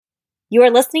You are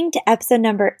listening to episode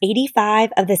number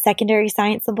 85 of the Secondary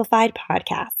Science Simplified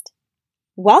podcast.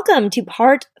 Welcome to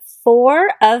part 4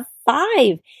 of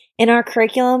 5 in our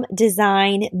curriculum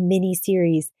design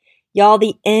mini-series. Y'all,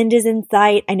 the end is in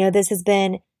sight. I know this has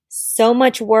been so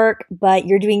much work, but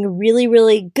you're doing really,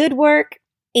 really good work.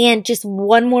 And just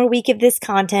one more week of this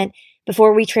content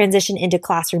before we transition into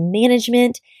classroom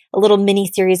management, a little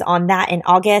mini-series on that in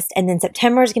August. And then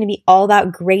September is going to be all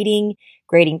about grading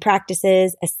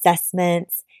practices,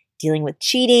 assessments, dealing with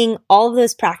cheating, all of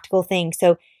those practical things.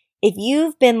 So if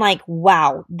you've been like,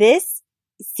 wow, this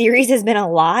series has been a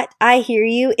lot, I hear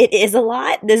you. It is a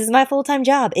lot. This is my full-time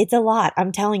job. It's a lot,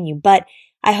 I'm telling you. But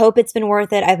I hope it's been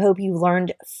worth it. I hope you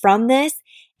learned from this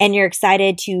and you're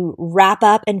excited to wrap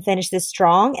up and finish this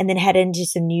strong and then head into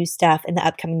some new stuff in the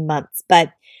upcoming months.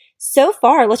 But so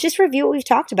far, let's just review what we've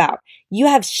talked about. You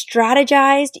have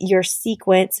strategized your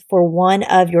sequence for one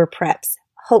of your preps,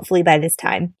 hopefully by this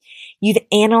time. You've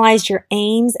analyzed your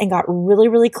aims and got really,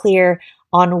 really clear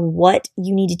on what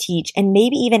you need to teach and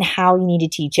maybe even how you need to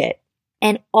teach it.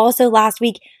 And also last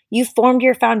week, you formed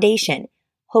your foundation.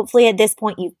 Hopefully at this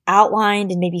point, you've outlined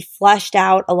and maybe fleshed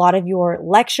out a lot of your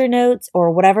lecture notes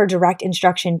or whatever direct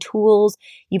instruction tools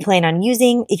you plan on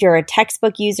using. If you're a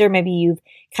textbook user, maybe you've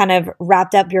kind of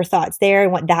wrapped up your thoughts there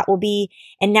and what that will be.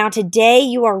 And now today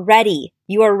you are ready.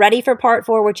 You are ready for part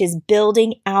 4, which is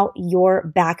building out your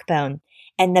backbone.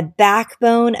 And the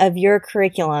backbone of your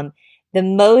curriculum, the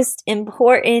most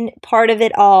important part of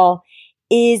it all,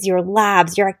 is your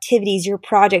labs, your activities, your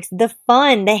projects, the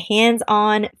fun, the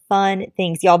hands-on fun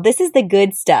things. Y'all, this is the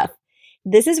good stuff.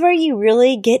 This is where you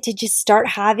really get to just start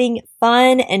having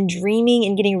fun and dreaming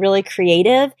and getting really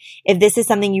creative. If this is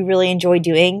something you really enjoy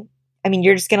doing, I mean,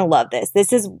 you're just going to love this.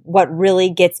 This is what really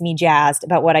gets me jazzed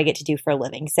about what I get to do for a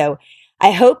living. So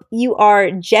I hope you are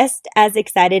just as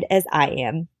excited as I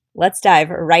am. Let's dive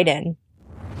right in.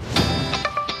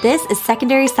 This is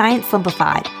Secondary Science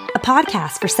Simplified, a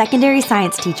podcast for secondary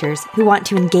science teachers who want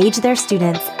to engage their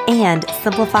students and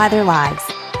simplify their lives.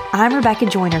 I'm Rebecca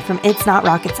Joyner from It's Not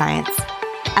Rocket Science.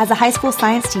 As a high school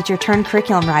science teacher turned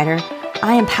curriculum writer,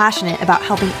 I am passionate about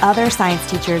helping other science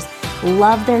teachers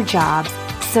love their jobs,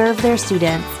 serve their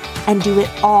students, and do it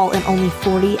all in only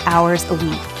 40 hours a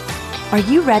week. Are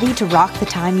you ready to rock the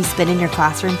time you spend in your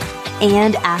classroom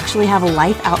and actually have a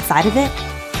life outside of it?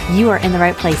 You are in the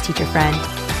right place, teacher friend.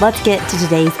 Let's get to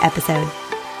today's episode.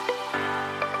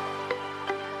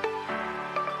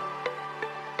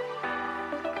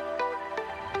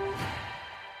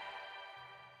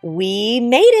 We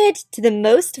made it to the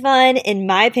most fun, in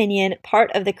my opinion,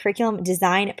 part of the curriculum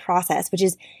design process, which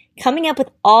is coming up with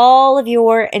all of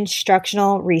your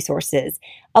instructional resources,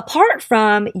 apart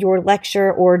from your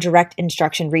lecture or direct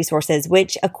instruction resources,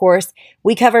 which, of course,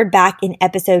 we covered back in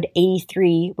episode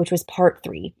 83, which was part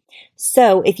 3.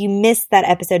 So if you missed that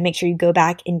episode, make sure you go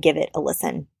back and give it a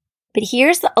listen. But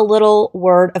here's a little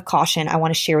word of caution I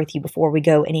want to share with you before we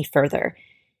go any further.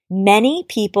 Many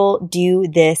people do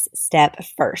this step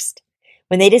first.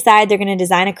 When they decide they're going to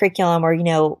design a curriculum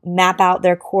or, map out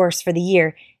their course for the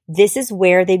year, this is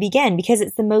where they begin because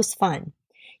it's the most fun.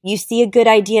 You see a good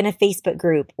idea in a Facebook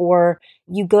group, or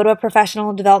you go to a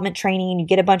professional development training and you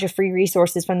get a bunch of free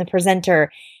resources from the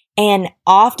presenter. And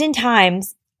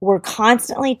oftentimes we're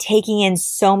constantly taking in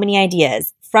so many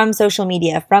ideas from social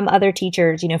media, from other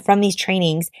teachers, from these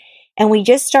trainings. And we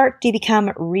just start to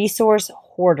become resource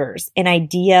hoarders and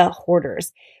idea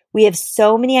hoarders. We have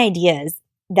so many ideas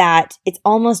that it's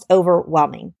almost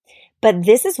overwhelming. But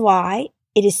this is why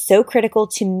it is so critical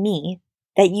to me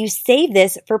that you save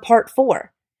this for part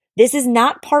 4. This is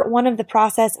not part 1 of the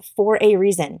process for a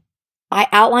reason. I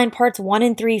outlined parts 1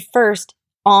 and 3 first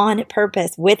on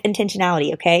purpose with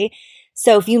intentionality, okay?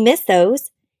 So if you missed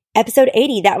those, episode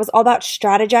 80, that was all about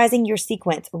strategizing your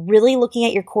sequence, really looking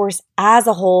at your course as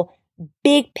a whole,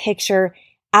 big picture,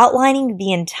 outlining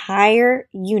the entire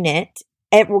unit,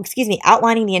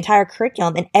 outlining the entire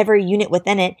curriculum and every unit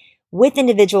within it with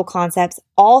individual concepts,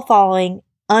 all following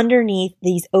underneath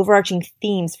these overarching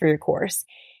themes for your course.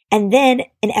 And then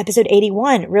in episode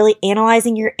 81, really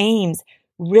analyzing your aims,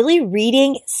 really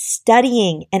reading,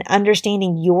 studying, and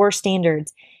understanding your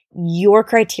standards, your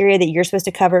criteria that you're supposed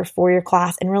to cover for your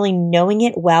class, and really knowing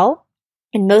it well.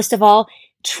 And most of all,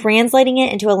 translating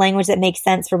it into a language that makes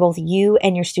sense for both you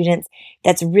and your students,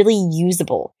 that's really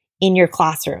usable in your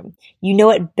classroom. You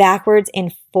know it backwards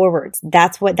and forwards.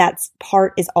 That's what that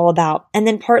part is all about. And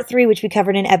then part 3, which we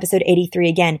covered in episode 83,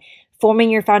 again, forming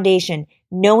your foundation,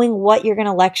 knowing what you're going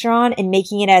to lecture on and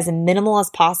making it as minimal as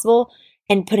possible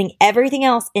and putting everything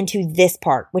else into this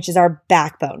part, which is our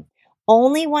backbone.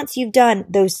 only once you've done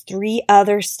those 3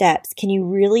 other steps can you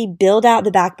really build out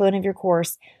the backbone of your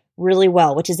course really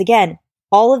well, which is, again,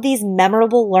 all of these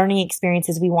memorable learning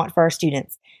experiences we want for our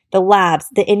students. The labs,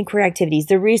 the inquiry activities,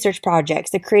 the research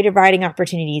projects, the creative writing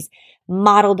opportunities,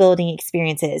 model building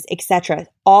experiences, etc.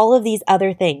 All of these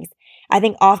other things. I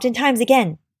think oftentimes,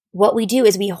 again, what we do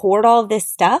is we hoard all of this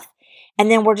stuff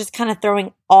and then we're just kind of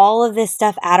throwing all of this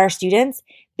stuff at our students,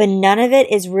 but none of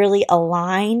it is really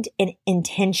aligned and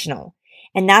intentional.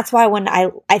 And that's why when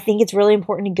I think it's really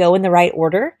important to go in the right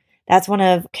order. That's one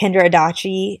of Kendra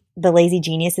Adachi, the Lazy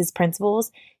Genius's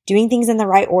principles, doing things in the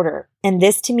right order. And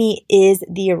this to me is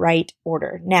the right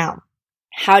order. Now,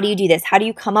 how do you do this? How do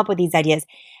you come up with these ideas?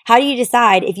 How do you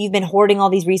decide if you've been hoarding all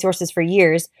these resources for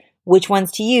years, which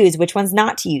ones to use, which ones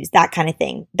not to use, that kind of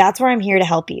thing? That's where I'm here to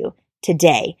help you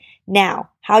today.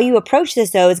 Now, how you approach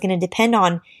this though is going to depend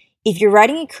on if you're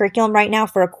writing a curriculum right now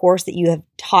for a course that you have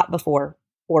taught before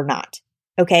or not.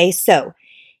 Okay, so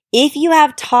if you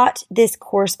have taught this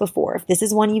course before, if this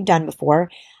is one you've done before,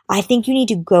 I think you need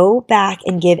to go back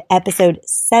and give episode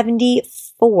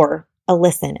 74 a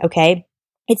listen, okay?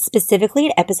 It's specifically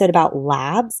an episode about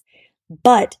labs,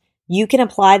 but you can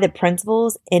apply the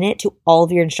principles in it to all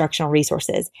of your instructional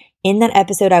resources. In that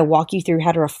episode, I walk you through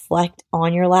how to reflect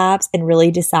on your labs and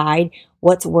really decide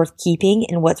what's worth keeping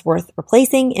and what's worth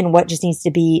replacing and what just needs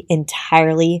to be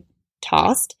entirely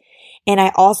tossed. And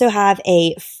I also have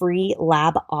a free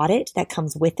lab audit that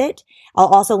comes with it. I'll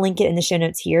also link it in the show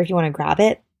notes here if you want to grab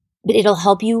it. But it'll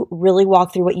help you really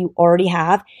walk through what you already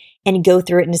have and go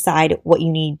through it and decide what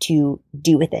you need to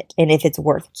do with it and if it's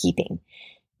worth keeping.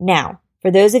 Now, for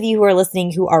those of you who are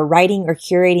listening who are writing or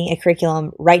curating a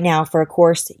curriculum right now for a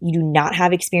course you do not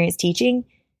have experience teaching,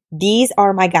 these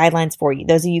are my guidelines for you.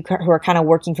 Those of you who are kind of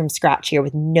working from scratch here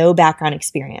with no background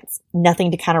experience, nothing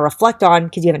to kind of reflect on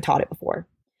because you haven't taught it before.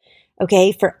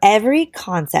 Okay, for every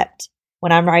concept,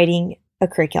 when I'm writing a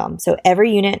curriculum, so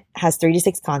every unit has 3 to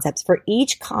 6 concepts. For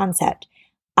each concept,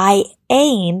 I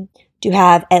aim to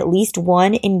have at least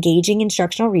one engaging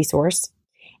instructional resource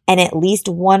and at least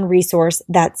one resource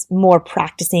that's more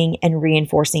practicing and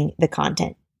reinforcing the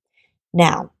content.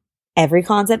 Now, every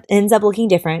concept ends up looking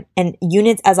different and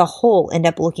units as a whole end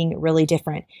up looking really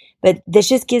different. But this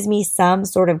just gives me some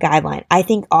sort of guideline. I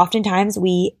think oftentimes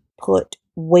we put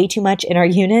way too much in our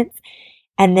units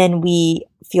and then we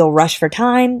feel rushed for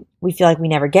time. We feel like we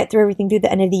never get through everything through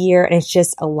the end of the year and it's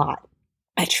just a lot.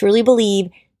 I truly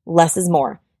believe less is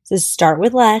more. So start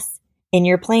with less in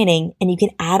your planning and you can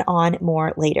add on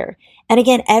more later. And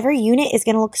again, every unit is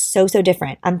going to look so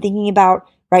different. I'm thinking about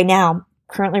right now,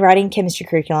 currently writing chemistry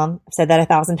curriculum. I've said that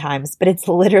 1,000 times, but it's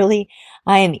literally,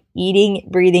 I am eating,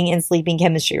 breathing, and sleeping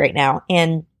chemistry right now.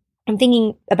 And I'm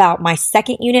thinking about my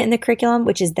second unit in the curriculum,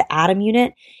 which is the atom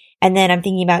unit. And then I'm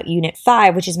thinking about unit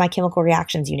 5, which is my chemical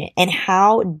reactions unit, and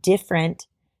how different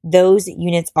those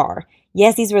units are.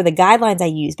 Yes, these were the guidelines I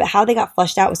used, but how they got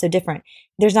fleshed out was so different.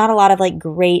 There's not a lot of like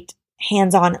great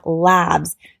hands-on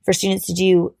labs for students to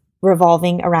do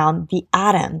revolving around the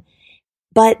atom,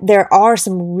 but there are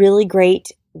some really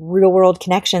great real-world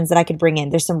connections that I could bring in.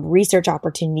 There's some research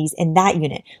opportunities in that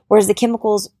unit, whereas the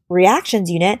chemicals reactions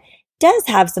unit does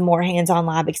have some more hands-on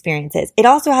lab experiences. It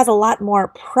also has a lot more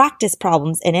practice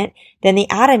problems in it than the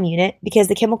atom unit because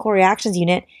the chemical reactions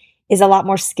unit is a lot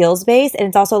more skills-based and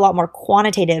it's also a lot more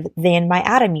quantitative than my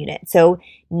atom unit. So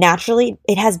naturally,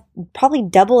 it has probably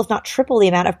double, if not triple the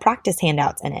amount of practice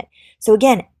handouts in it. So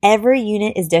again, every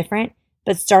unit is different,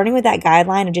 but starting with that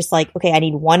guideline of just like, okay, I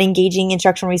need one engaging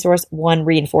instructional resource, one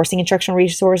reinforcing instructional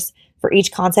resource for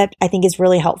each concept, I think is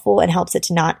really helpful and helps it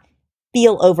to not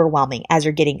feel overwhelming as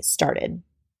you're getting started.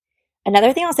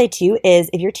 Another thing I'll say too is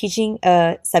if you're teaching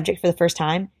a subject for the first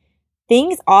time,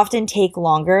 things often take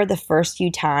longer the first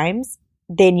few times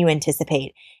than you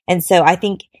anticipate. And so I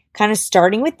think kind of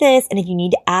starting with this, and if you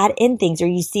need to add in things or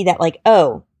you see that like,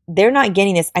 oh, they're not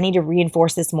getting this, I need to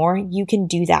reinforce this more, you can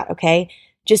do that, okay?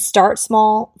 Just start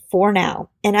small for now.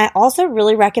 And I also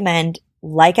really recommend,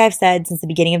 like I've said since the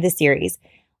beginning of this series,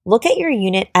 look at your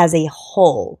unit as a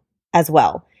whole as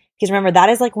well. Because remember, that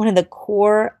is like one of the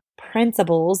core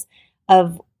principles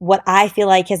of what I feel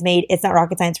like has made It's Not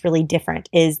Rocket Science really different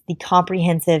is the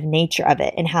comprehensive nature of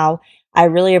it and how I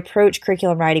really approach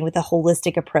curriculum writing with a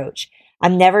holistic approach.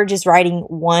 I'm never just writing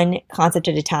one concept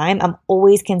at a time. I'm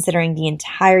always considering the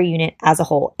entire unit as a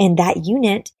whole and that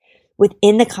unit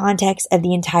within the context of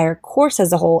the entire course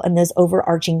as a whole and those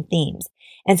overarching themes.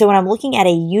 And so when I'm looking at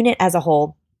a unit as a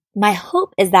whole, my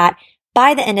hope is that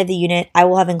by the end of the unit, I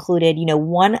will have included,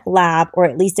 one lab or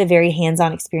at least a very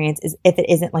hands-on experience if it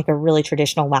isn't like a really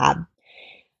traditional lab.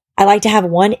 I like to have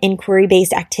one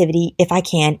inquiry-based activity if I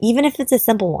can, even if it's a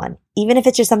simple one, even if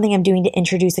it's just something I'm doing to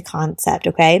introduce a concept,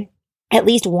 okay? At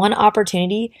least one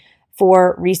opportunity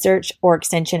for research or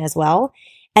extension as well.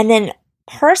 And then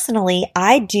personally,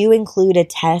 I do include a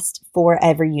test for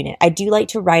every unit. I do like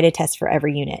to write a test for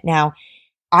every unit. Now,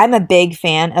 I'm a big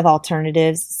fan of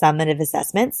alternatives summative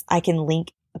assessments. I can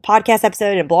link a podcast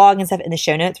episode, a blog and stuff in the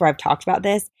show notes where I've talked about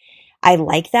this. I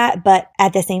like that, but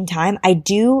at the same time, I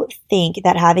do think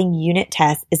that having unit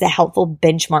tests is a helpful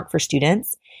benchmark for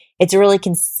students. It's a really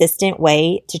consistent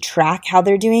way to track how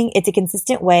they're doing. It's a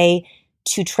consistent way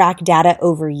to track data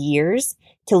over years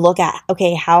to look at,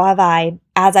 okay, how have I,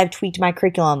 as I've tweaked my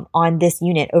curriculum on this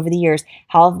unit over the years,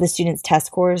 how have the students' test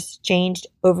scores changed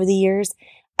over the years?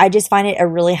 I just find it a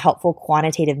really helpful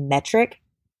quantitative metric.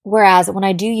 Whereas when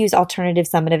I do use alternative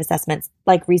summative assessments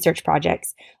like research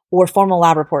projects or formal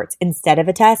lab reports instead of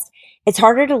a test, it's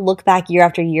harder to look back year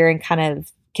after year and kind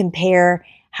of compare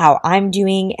how I'm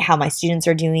doing, how my students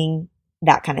are doing,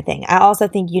 that kind of thing. I also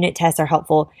think unit tests are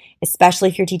helpful, especially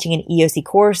if you're teaching an EOC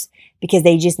course, because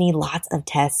they just need lots of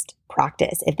test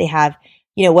practice. If they have,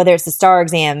 whether it's the STAR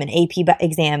exam, an AP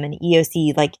exam, an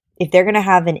EOC, like if they're going to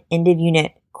have an end of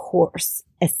unit course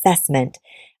assessment,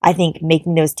 I think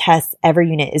making those tests every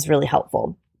unit is really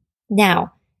helpful.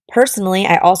 Now, personally,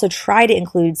 I also try to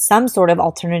include some sort of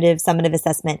alternative summative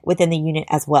assessment within the unit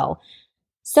as well.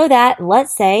 So that,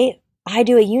 let's say I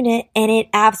do a unit and it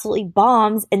absolutely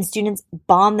bombs and students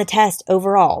bomb the test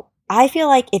overall. I feel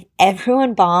like if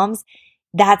everyone bombs,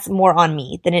 that's more on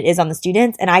me than it is on the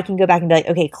students. And I can go back and be like,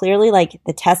 okay, clearly like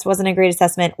the test wasn't a great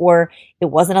assessment, or it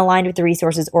wasn't aligned with the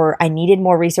resources, or I needed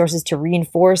more resources to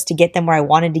reinforce to get them where I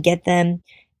wanted to get them,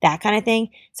 that kind of thing.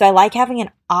 So I like having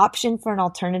an option for an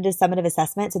alternative summative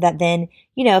assessment so that then,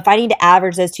 if I need to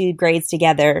average those two grades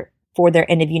together for their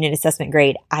end of unit assessment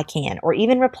grade, I can, or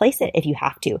even replace it if you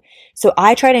have to. So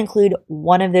I try to include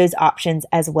one of those options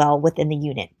as well within the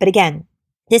unit. But again,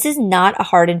 this is not a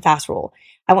hard and fast rule.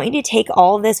 I want you to take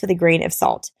all of this with a grain of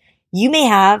salt. You may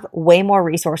have way more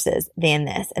resources than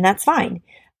this, and that's fine.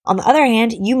 On the other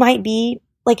hand, you might be,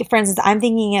 like, for instance, I'm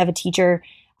thinking of a teacher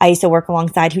I used to work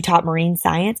alongside who taught marine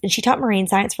science, and she taught marine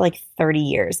science for like 30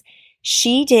 years.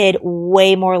 She did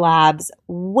way more labs,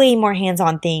 way more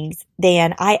hands-on things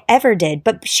than I ever did,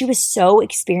 but she was so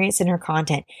experienced in her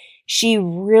content. She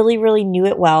really, really knew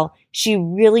it well. She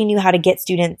really knew how to get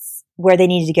students where they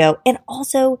needed to go. And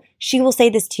also, she will say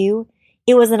this too,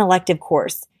 it was an elective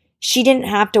course. She didn't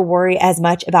have to worry as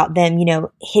much about them,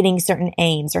 hitting certain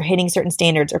aims or hitting certain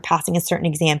standards or passing a certain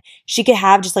exam. She could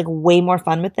have just like way more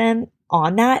fun with them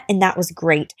on that. And that was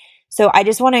great. So I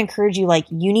just want to encourage you, like,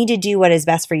 you need to do what is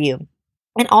best for you.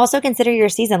 And also consider your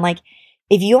season. Like,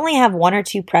 if you only have 1 or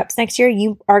 2 preps next year,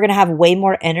 you are going to have way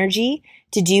more energy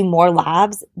to do more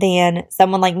labs than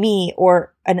someone like me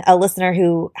or a listener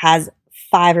who has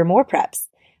 5 or more preps,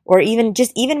 or even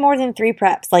more than 3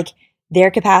 preps. Like,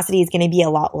 their capacity is going to be a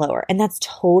lot lower. And that's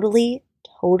totally,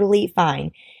 totally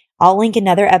fine. I'll link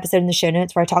another episode in the show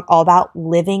notes where I talk all about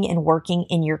living and working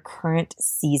in your current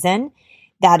season.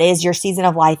 That is your season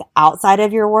of life outside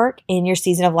of your work and your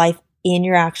season of life in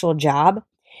your actual job.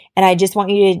 And I just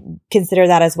want you to consider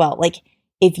that as well. Like,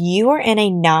 if you are in a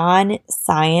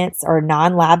non-science or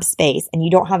non-lab space and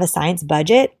you don't have a science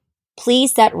budget,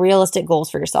 please set realistic goals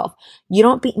for yourself. You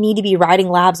don't need to be writing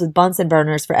labs with Bunsen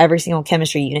burners for every single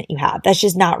chemistry unit you have. That's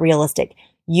just not realistic.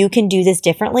 You can do this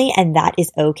differently, and that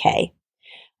is okay.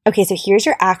 Okay, so here's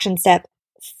your action step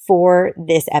for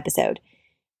this episode.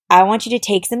 I want you to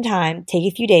take some time, take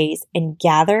a few days, and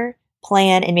gather,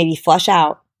 plan, and maybe flush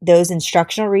out those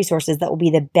instructional resources that will be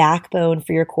the backbone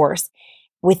for your course,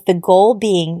 with the goal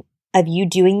being of you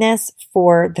doing this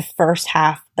for the first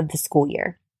half of the school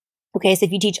year. Okay, so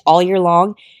if you teach all year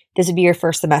long, this would be your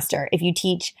first semester. If you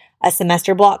teach a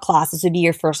semester block class, this would be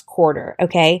your first quarter,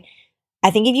 okay?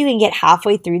 I think if you can get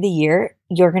halfway through the year,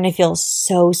 you're going to feel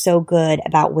so, so good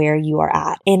about where you are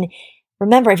at. And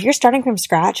remember, if you're starting from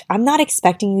scratch, I'm not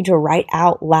expecting you to write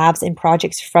out labs and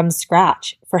projects from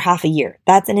scratch for half a year.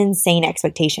 That's an insane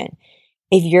expectation.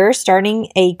 If you're starting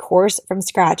a course from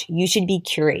scratch, you should be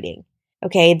curating,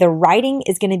 okay? The writing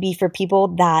is going to be for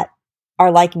people that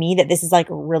are like me, that this is like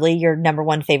really your number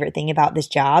one favorite thing about this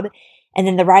job. And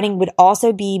then the writing would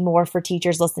also be more for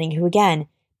teachers listening who, again,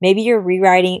 maybe you're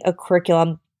rewriting a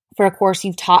curriculum for a course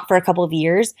you've taught for a couple of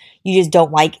years. You just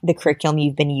don't like the curriculum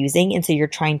you've been using. And so you're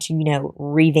trying to,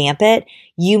 revamp it.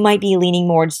 You might be leaning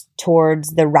more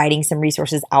towards the writing some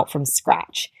resources out from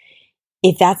scratch.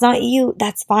 If that's not you,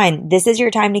 that's fine. This is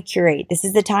your time to curate. This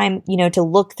is the time, to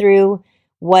look through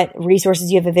what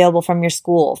resources you have available from your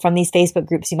school, from these Facebook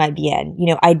groups you might be in,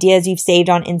 ideas you've saved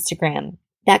on Instagram,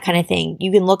 that kind of thing.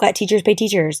 You can look at Teachers Pay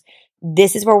Teachers.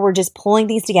 This is where we're just pulling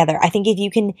things together. I think if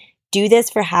you can do this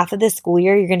for half of the school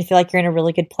year, you're going to feel like you're in a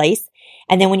really good place.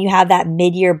 And then when you have that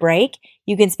mid-year break,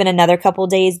 you can spend another couple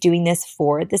days doing this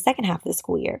for the second half of the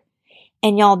school year.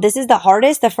 And y'all, this is the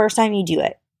hardest the first time you do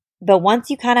it. But once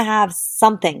you kind of have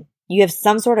something, you have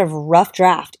some sort of rough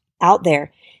draft out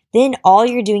there, then all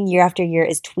you're doing year after year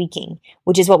is tweaking,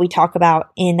 which is what we talk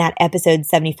about in that episode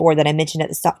 74 that I mentioned at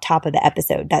the top of the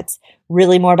episode. That's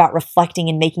really more about reflecting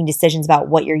and making decisions about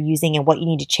what you're using and what you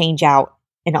need to change out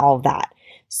and all of that.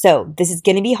 So this is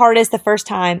going to be hardest the first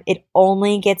time. It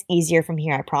only gets easier from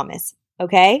here, I promise.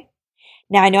 Okay?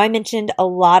 Now, I know I mentioned a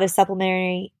lot of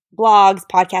supplementary blogs,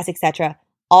 podcasts, etc.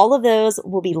 All of those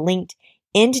will be linked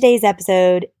in today's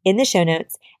episode in the show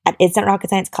notes at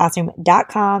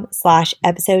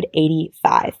itsnotrocketscienceclassroom.com/episode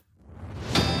 85.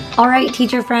 All right,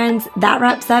 teacher friends, that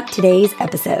wraps up today's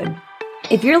episode.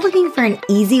 If you're looking for an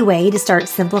easy way to start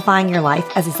simplifying your life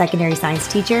as a secondary science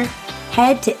teacher,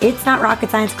 head to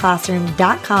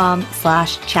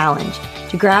itsnotrocketscienceclassroom.com/challenge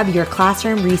to grab your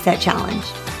classroom reset challenge.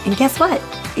 And guess what?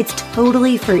 It's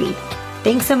totally free.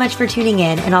 Thanks so much for tuning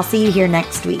in, and I'll see you here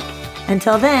next week.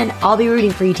 Until then, I'll be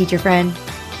rooting for you, teacher friend.